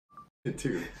It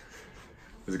too.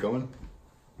 Is it going?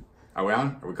 Are we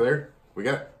on? Are we clear? We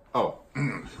got. Oh,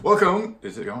 welcome.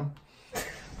 Is it going?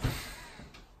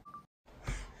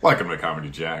 Welcome to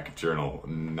Comedy Jack, Journal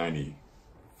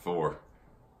 94.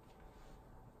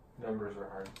 Numbers are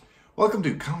hard. Welcome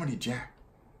to Comedy Jack.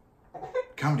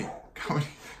 Comedy.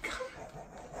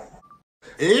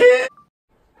 Yeah.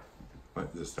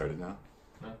 What? This started now?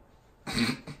 No.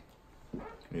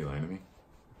 Are you lying to me?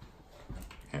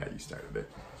 Yeah, you started it.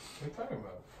 What are you talking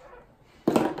about?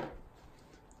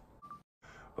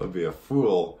 It would be a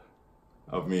fool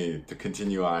of me to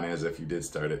continue on as if you did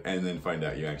start it and then find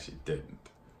out you actually didn't.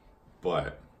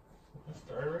 But Let's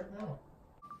start right now.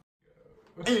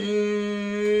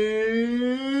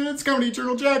 it's Comedy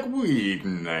Journal Jack Week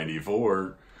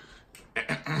 94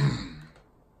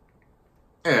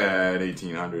 at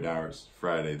 1800 hours,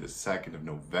 Friday the 2nd of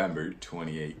November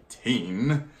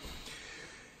 2018.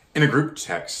 In a group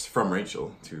text from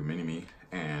Rachel to Mini-Me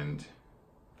and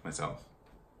myself.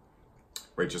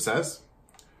 Rachel says,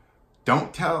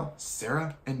 "Don't tell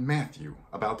Sarah and Matthew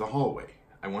about the hallway.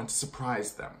 I want to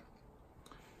surprise them."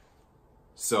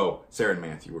 So Sarah and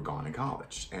Matthew were gone in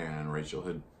college, and Rachel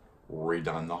had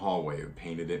redone the hallway,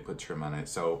 painted it, put trim on it.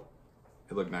 So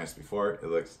it looked nice before, it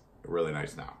looks really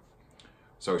nice now.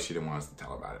 So she didn't want us to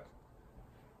tell about it.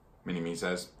 Mini-Me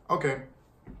says, "Okay."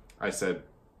 I said,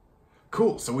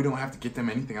 "Cool, so we don't have to get them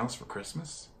anything else for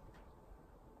Christmas?"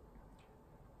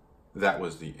 That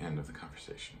was the end of the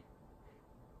conversation.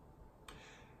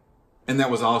 And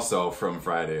that was also from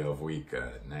Friday of week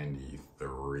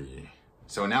 93.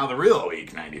 So now the real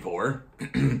week 94.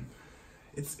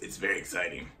 It's very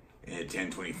exciting. At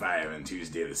 10:25 on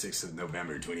Tuesday the 6th of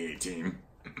November 2018.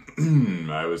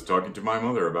 I was talking to my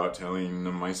mother about telling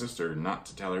my sister not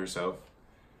to tell herself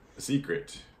a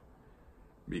secret.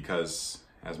 Because,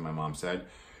 as my mom said,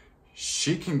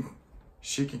 she can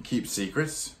keep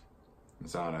secrets.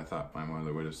 That's odd. I thought my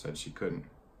mother would have said she couldn't.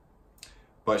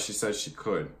 But she says she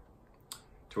could.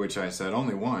 To which I said,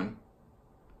 only one.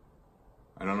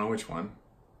 I don't know which one.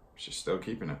 She's still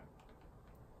keeping it.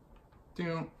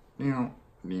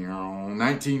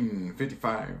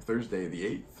 1955, Thursday the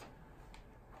 8th.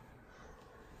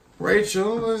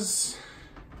 Rachel was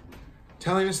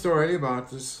telling a story about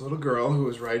this little girl who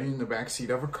was riding in the back seat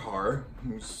of her car,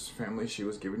 whose family she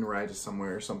was giving a ride to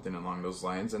somewhere or something along those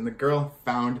lines, and the girl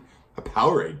found a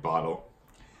Powerade bottle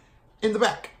in the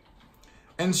back.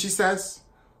 And she says,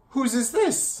 "Whose is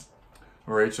this?"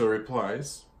 Rachel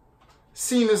replies,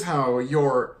 "Seeing as how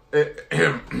you're..."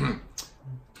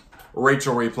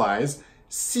 Rachel replies,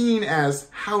 "Seeing as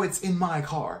how it's in my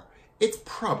car, it's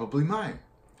probably mine."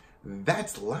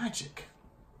 That's logic.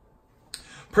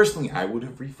 Personally, I would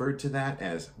have referred to that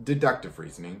as deductive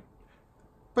reasoning,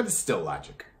 but it's still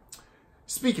logic.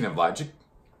 Speaking of logic,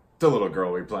 the little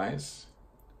girl replies,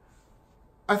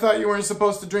 "I thought you weren't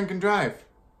supposed to drink and drive."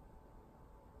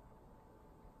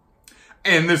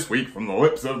 And this week from the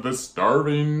lips of the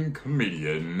starving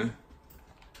comedian.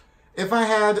 If I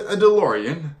had a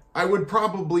DeLorean, I would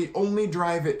probably only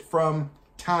drive it from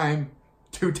time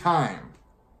to time.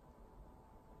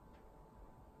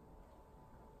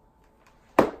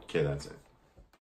 Okay, that's it.